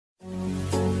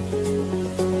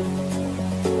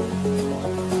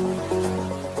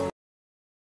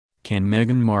Can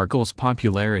Meghan Markle's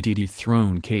popularity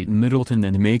dethrone Kate Middleton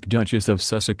and make Duchess of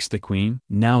Sussex the Queen?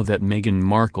 Now that Meghan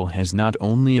Markle has not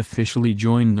only officially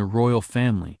joined the royal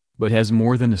family, but has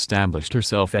more than established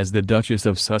herself as the Duchess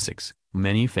of Sussex,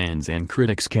 many fans and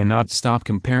critics cannot stop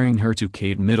comparing her to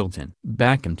Kate Middleton.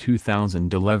 Back in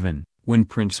 2011, when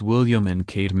Prince William and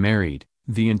Kate married,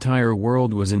 the entire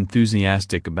world was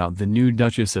enthusiastic about the new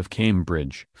Duchess of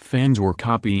Cambridge. Fans were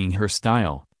copying her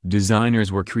style,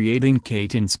 designers were creating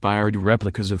Kate-inspired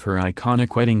replicas of her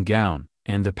iconic wedding gown,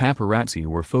 and the paparazzi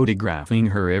were photographing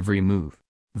her every move.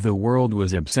 The world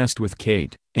was obsessed with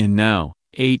Kate, and now,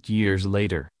 8 years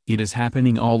later, it is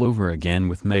happening all over again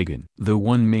with Meghan. The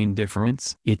one main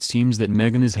difference? It seems that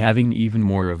Meghan is having even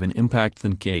more of an impact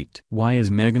than Kate. Why is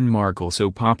Meghan Markle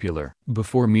so popular?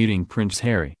 Before meeting Prince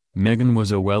Harry, Meghan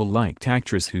was a well-liked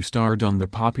actress who starred on the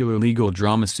popular legal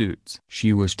drama Suits.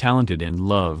 She was talented and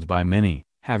loved by many,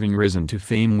 having risen to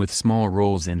fame with small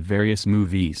roles in various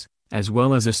movies, as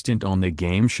well as a stint on the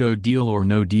game show Deal or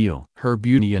No Deal. Her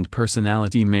beauty and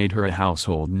personality made her a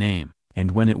household name,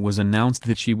 and when it was announced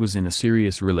that she was in a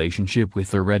serious relationship with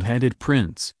the red-headed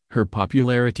prince, her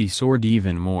popularity soared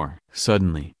even more.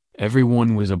 Suddenly,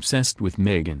 everyone was obsessed with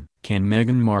Meghan. Can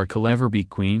Meghan Markle ever be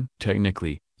queen?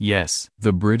 Technically, yes.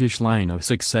 The British line of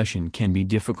succession can be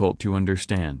difficult to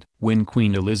understand. When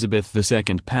Queen Elizabeth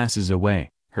II passes away,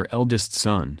 her eldest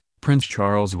son, Prince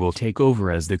Charles, will take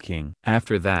over as the king.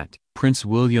 After that, Prince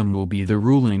William will be the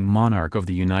ruling monarch of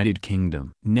the United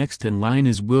Kingdom. Next in line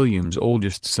is William's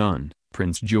oldest son,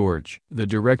 Prince George. The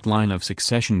direct line of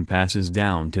succession passes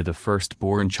down to the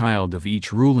firstborn child of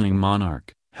each ruling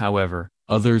monarch. However,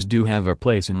 others do have a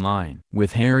place in line.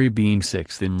 With Harry being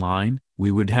sixth in line, we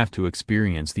would have to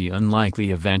experience the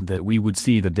unlikely event that we would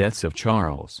see the deaths of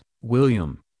Charles,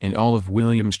 William, and all of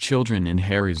William's children in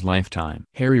Harry's lifetime.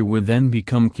 Harry would then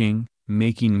become king,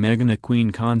 making Meghan a queen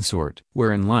consort.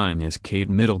 Where in line is Kate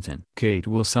Middleton. Kate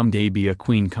will someday be a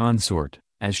queen consort,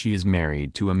 as she is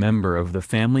married to a member of the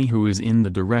family who is in the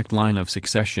direct line of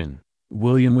succession.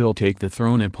 William will take the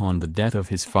throne upon the death of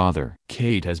his father.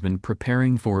 Kate has been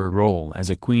preparing for a role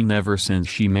as a queen ever since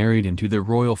she married into the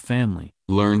royal family,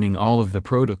 learning all of the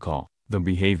protocol, the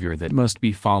behavior that must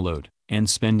be followed, and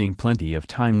spending plenty of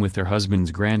time with her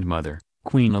husband's grandmother,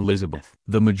 Queen Elizabeth.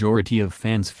 The majority of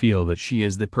fans feel that she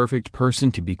is the perfect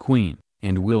person to be queen,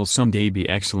 and will someday be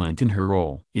excellent in her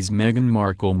role. Is Meghan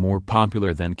Markle more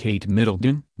popular than Kate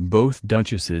Middleton? Both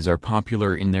duchesses are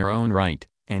popular in their own right,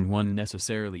 and one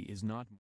necessarily is not.